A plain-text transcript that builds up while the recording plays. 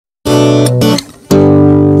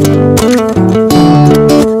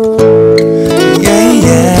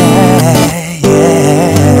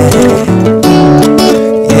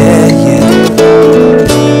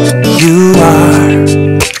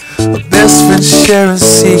Sharing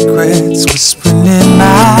secrets, whispering in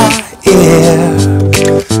my ear.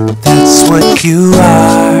 That's what you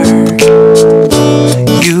are.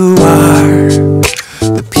 You are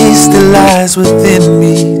the peace that lies within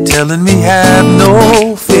me, telling me have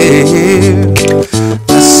no fear.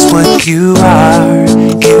 That's what you are.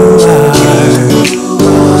 You are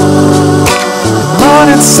the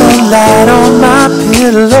morning sunlight on my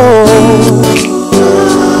pillow,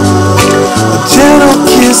 a gentle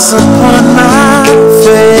kiss upon my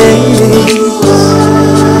face,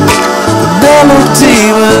 the melody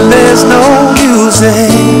when there's no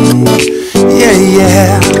music. Yeah,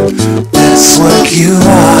 yeah, that's what you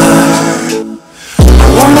are. I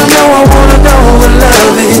wanna know what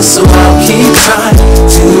love is, so I'll keep trying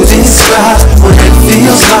to describe what it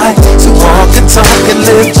feels like to walk and talk and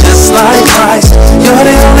live just like Christ. You're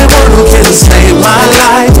the only one who can save my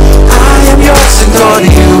life. I am yours and God,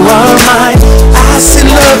 you are mine. I see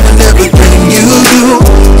love in everything you do.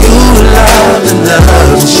 You love and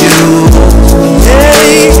love is you. Yeah,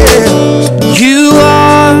 yeah. You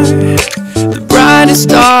are the brightest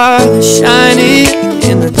star shining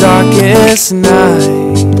in the darkest night.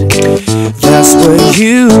 That's what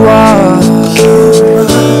you are.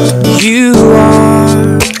 You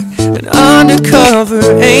are an undercover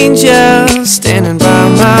angel standing by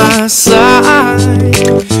my side.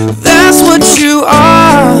 That's what you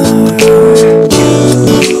are.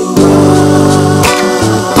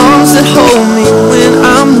 Arms that hold me when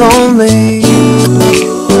I'm lonely,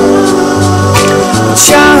 a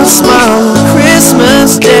child's smile on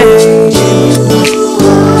Christmas Day.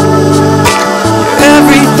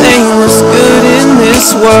 Everything that's good in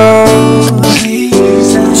this world,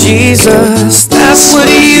 Jesus, that's what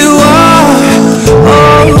you are.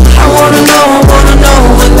 Oh, I wanna know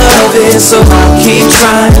what love is, so I'll keep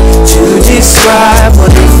trying to describe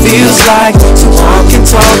what it feels like to walk and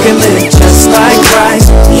talk and live just like Christ.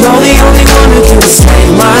 You're the only one who can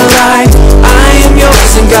save my life. I am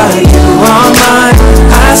yours and God, you are mine.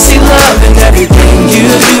 I see love in everything you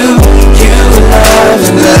do. You love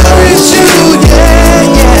and love is you, yeah,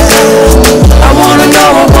 yeah. I wanna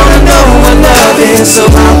know what love is, so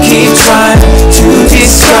I'll keep trying to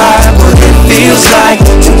describe what it feels like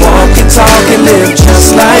to walk and talk and live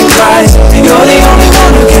just like Christ. You're the only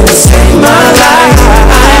one who can save my life.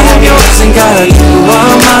 I am yours and God, you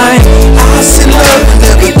are mine. I see love in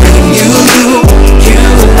everything you do. You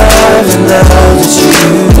love and love is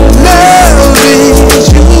you. Love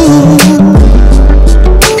is you.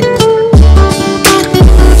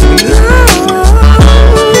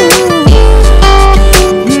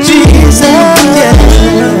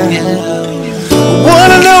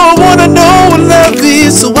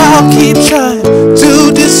 So I'll keep trying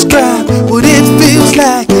to describe what it feels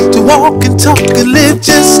like to walk and talk and live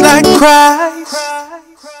just like Christ.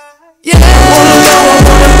 Yeah. I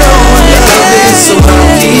wanna know what love is, so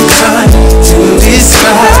I'll keep trying to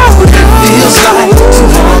describe what it feels like to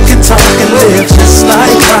walk and talk and live just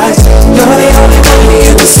like Christ. You're the only one who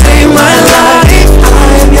can save my life.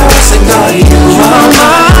 I am yours and God, you are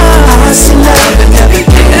mine. I see love in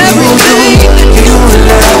everything you do. You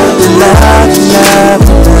love and love and love.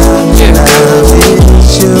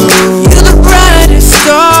 You're the brightest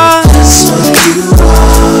star. That's what you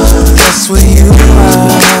are. That's what you are.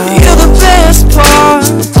 You're the best part.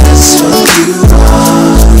 That's what you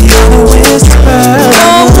are. You're the whisper.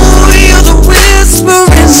 Oh, you're the whisper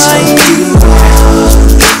in my ear.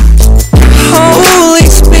 Holy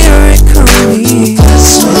Spirit, come here.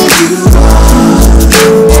 That's what you are.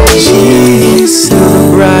 Jesus, the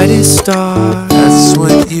brightest star. That's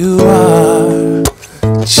what you are.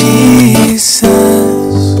 Jesus.